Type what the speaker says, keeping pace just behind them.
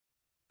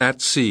At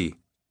Sea,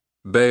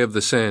 Bay of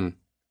the Seine,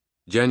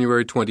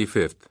 January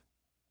 25th,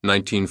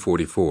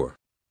 1944.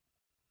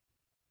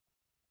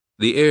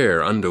 The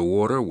air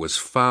underwater was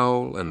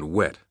foul and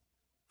wet,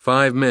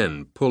 5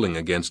 men pulling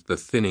against the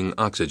thinning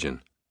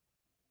oxygen.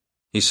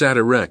 He sat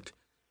erect,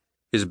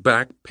 his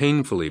back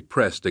painfully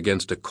pressed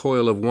against a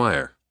coil of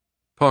wire,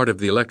 part of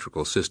the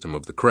electrical system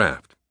of the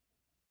craft.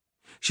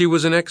 She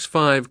was an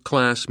X-5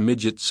 class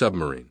midget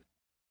submarine,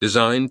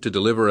 designed to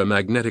deliver a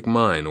magnetic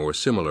mine or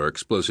similar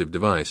explosive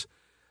device,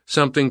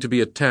 something to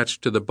be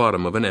attached to the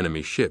bottom of an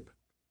enemy ship.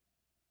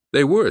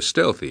 They were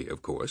stealthy,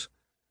 of course.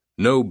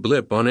 No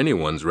blip on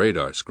anyone's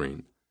radar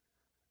screen.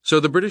 So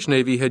the British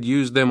Navy had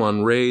used them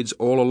on raids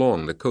all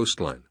along the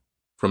coastline,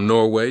 from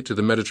Norway to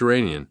the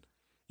Mediterranean,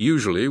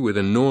 usually with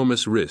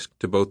enormous risk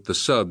to both the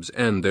subs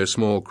and their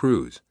small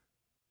crews.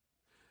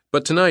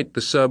 But tonight the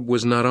sub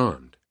was not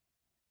armed,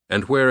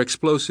 and where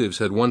explosives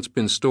had once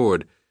been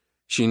stored,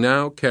 she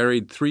now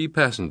carried 3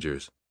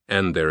 passengers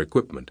and their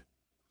equipment.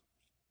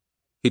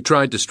 He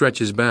tried to stretch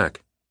his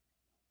back.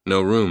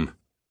 No room,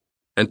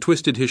 and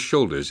twisted his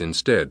shoulders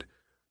instead,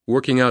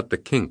 working out the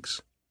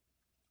kinks.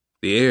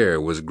 The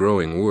air was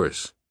growing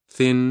worse,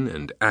 thin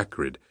and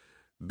acrid,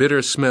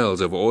 bitter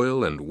smells of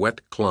oil and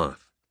wet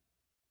cloth.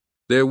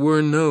 There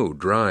were no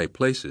dry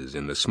places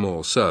in the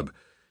small sub.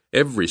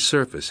 Every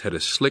surface had a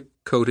slick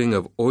coating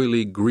of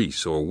oily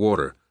grease or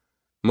water,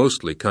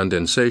 mostly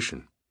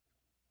condensation.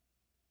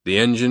 The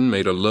engine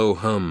made a low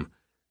hum,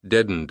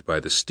 deadened by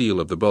the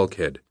steel of the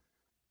bulkhead,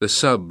 the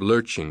sub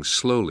lurching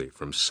slowly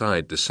from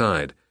side to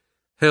side,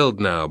 held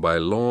now by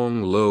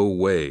long, low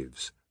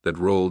waves that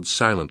rolled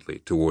silently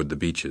toward the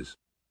beaches.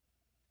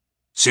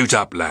 "Suit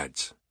up,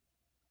 lads."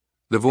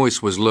 The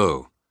voice was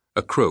low,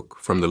 a croak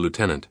from the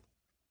lieutenant.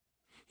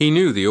 He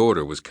knew the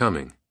order was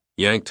coming,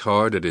 yanked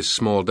hard at his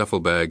small duffel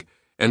bag,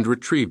 and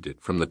retrieved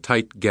it from the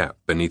tight gap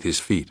beneath his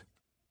feet.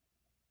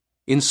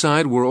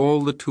 Inside were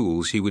all the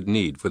tools he would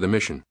need for the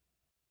mission.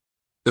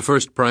 The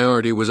first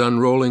priority was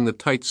unrolling the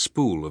tight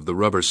spool of the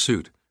rubber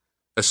suit,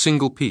 a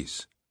single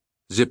piece,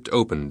 zipped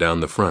open down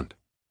the front.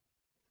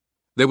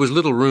 There was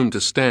little room to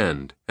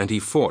stand, and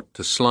he fought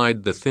to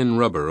slide the thin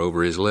rubber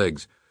over his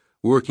legs,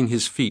 working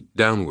his feet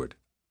downward,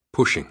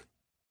 pushing.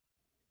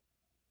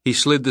 He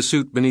slid the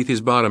suit beneath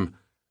his bottom,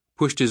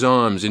 pushed his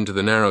arms into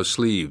the narrow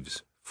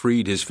sleeves,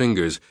 freed his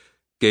fingers,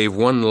 gave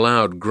one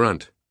loud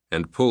grunt,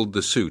 and pulled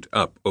the suit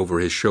up over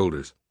his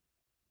shoulders.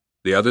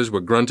 The others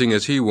were grunting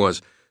as he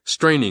was,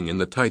 straining in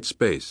the tight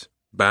space,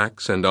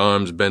 backs and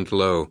arms bent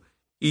low,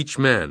 each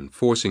man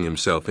forcing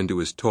himself into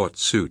his taut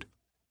suit.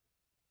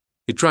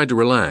 He tried to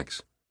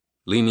relax,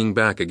 leaning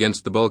back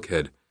against the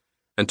bulkhead,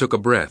 and took a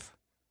breath,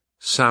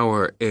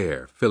 sour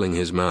air filling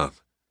his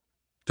mouth.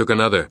 Took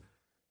another,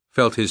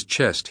 felt his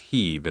chest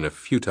heave in a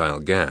futile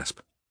gasp.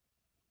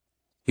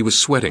 He was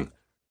sweating,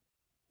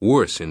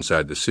 worse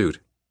inside the suit,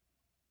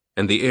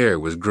 and the air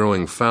was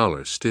growing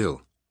fouler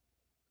still.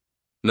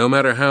 No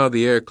matter how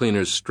the air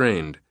cleaners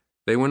strained,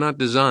 they were not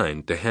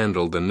designed to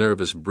handle the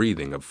nervous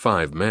breathing of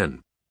 5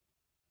 men.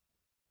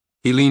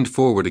 He leaned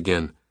forward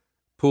again,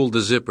 pulled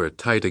the zipper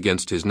tight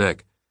against his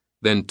neck,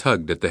 then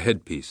tugged at the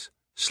headpiece,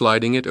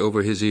 sliding it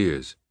over his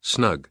ears,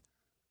 snug,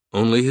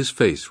 only his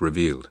face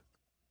revealed.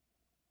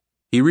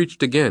 He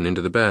reached again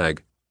into the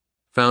bag,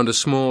 found a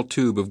small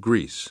tube of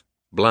grease,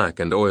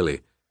 black and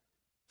oily,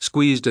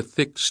 squeezed a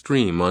thick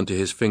stream onto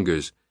his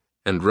fingers,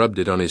 and rubbed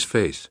it on his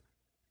face,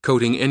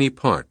 coating any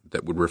part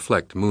that would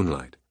reflect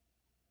moonlight.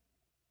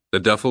 The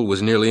duffel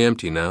was nearly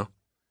empty now,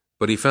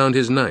 but he found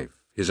his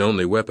knife, his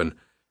only weapon,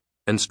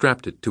 and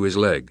strapped it to his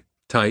leg,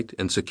 tight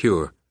and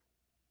secure,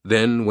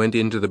 then went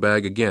into the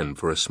bag again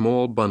for a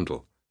small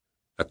bundle,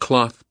 a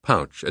cloth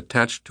pouch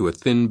attached to a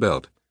thin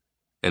belt,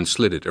 and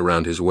slid it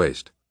around his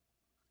waist.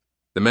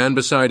 The man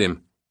beside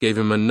him gave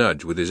him a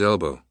nudge with his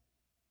elbow.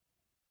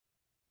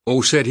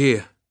 "All set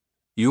here.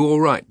 You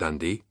all right,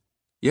 Dundee?"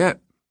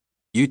 "Yep.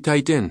 You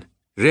tight in.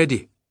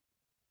 Ready."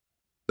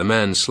 The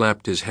man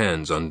slapped his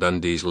hands on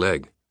Dundee's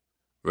leg.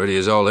 "Ready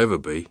as I'll ever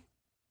be."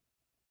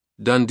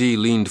 Dundee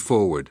leaned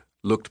forward,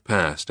 looked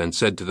past, and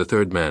said to the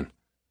third man,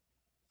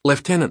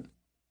 "Lieutenant,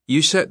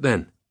 you set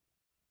then?"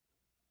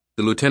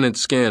 The lieutenant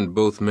scanned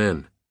both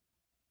men.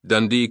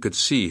 Dundee could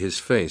see his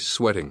face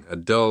sweating, a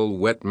dull,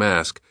 wet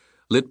mask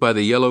lit by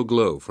the yellow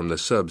glow from the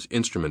sub's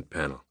instrument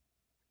panel.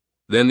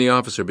 Then the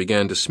officer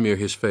began to smear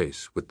his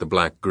face with the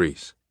black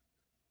grease.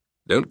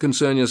 "Don't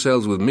concern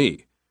yourselves with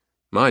me.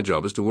 My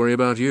job is to worry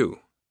about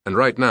you, and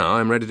right now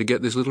I'm ready to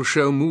get this little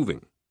show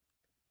moving."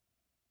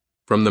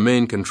 From the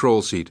main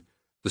control seat,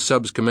 the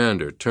sub's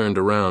commander turned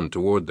around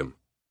toward them.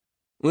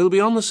 "We'll be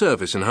on the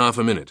surface in half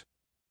a minute.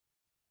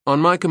 On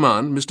my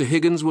command, Mr.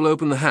 Higgins will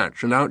open the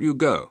hatch and out you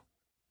go.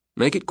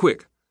 Make it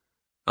quick.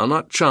 I'll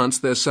not chance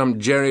there's some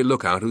Jerry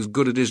lookout who's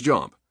good at his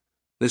job.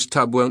 This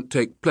tub won't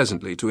take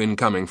pleasantly to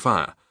incoming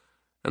fire,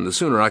 and the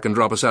sooner I can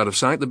drop us out of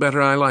sight, the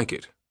better I like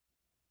it."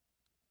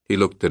 He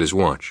looked at his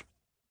watch.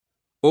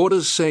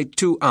 "Orders say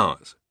 2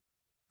 hours.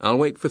 I'll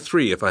wait for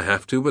 3 if I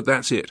have to, but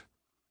that's it.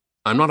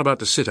 I'm not about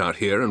to sit out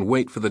here and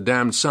wait for the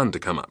damned sun to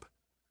come up.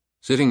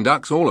 Sitting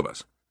ducks, all of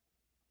us."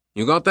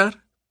 You got that?"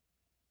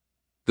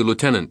 The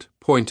lieutenant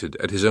pointed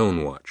at his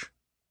own watch.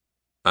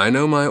 "I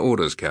know my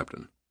orders,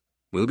 Captain.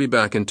 We'll be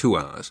back in 2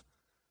 hours.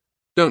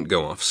 Don't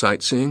go off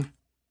sightseeing.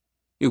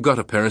 You've got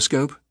a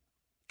periscope?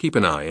 Keep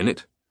an eye in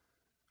it.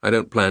 I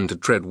don't plan to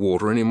tread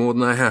water any more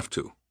than I have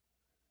to."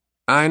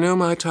 "I know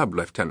my tub,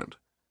 Lieutenant.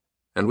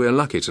 And we're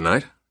lucky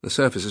tonight. The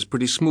surface is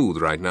pretty smooth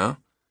right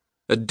now.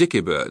 A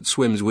dicky bird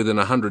swims within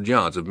 100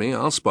 yards of me.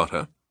 I'll spot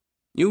her.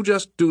 You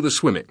just do the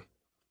swimming.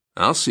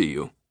 I'll see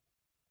you."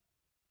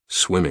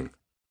 Swimming.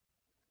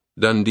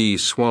 Dundee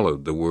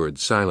swallowed the word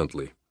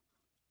silently.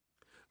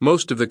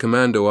 Most of the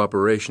commando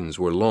operations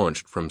were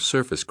launched from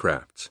surface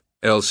crafts,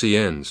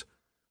 LCNs,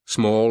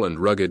 small and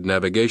rugged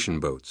navigation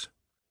boats.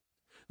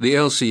 The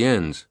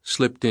LCNs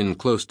slipped in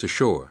close to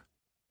shore,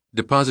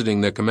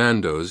 depositing their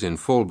commandos in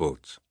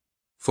foalboats,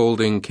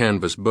 folding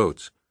canvas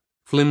boats,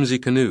 flimsy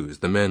canoes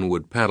the men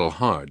would paddle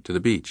hard to the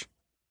beach.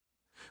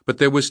 But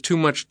there was too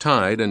much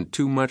tide and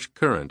too much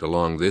current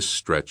along this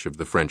stretch of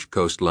the French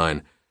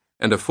coastline,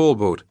 and a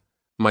foalboat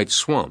might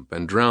swamp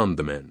and drown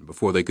the men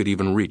before they could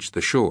even reach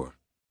the shore.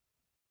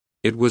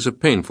 It was a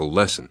painful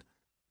lesson.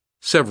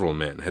 Several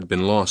men had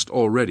been lost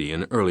already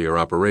in earlier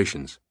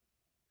operations.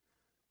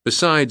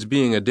 Besides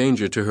being a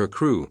danger to her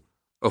crew,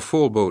 a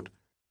foalboat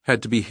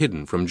had to be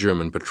hidden from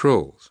German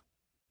patrols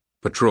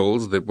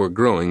that were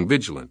growing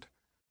vigilant.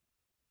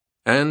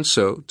 And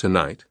so,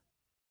 tonight,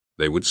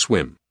 they would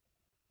swim.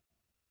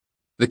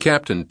 The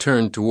captain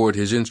turned toward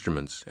his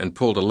instruments and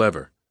pulled a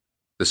lever,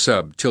 the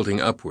sub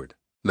tilting upward,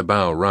 the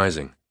bow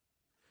rising.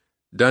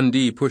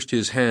 Dundee pushed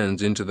his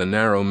hands into the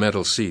narrow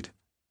metal seat,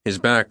 his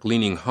back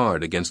leaning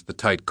hard against the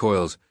tight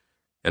coils,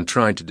 and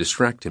tried to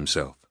distract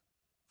himself.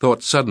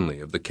 Thought suddenly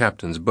of the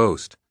captain's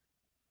boast.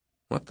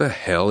 What the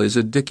hell is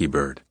a dicky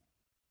bird?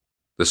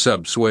 The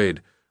sub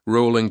swayed,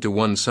 rolling to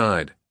one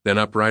side, then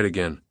upright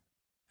again,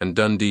 and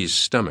Dundee's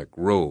stomach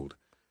rolled,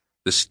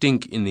 the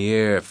stink in the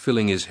air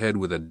filling his head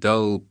with a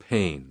dull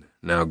pain,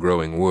 now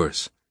growing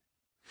worse.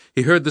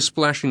 He heard the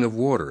splashing of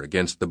water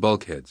against the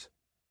bulkheads.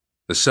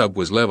 The sub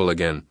was level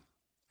again,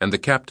 and the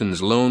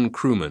captain's lone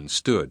crewman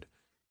stood,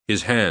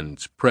 his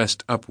hands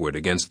pressed upward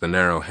against the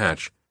narrow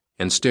hatch,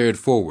 and stared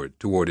forward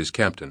toward his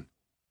captain.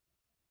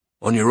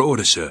 "On your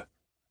order, sir."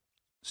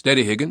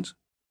 "Steady, Higgins.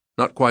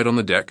 Not quite on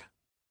the deck.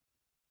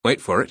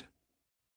 Wait for it."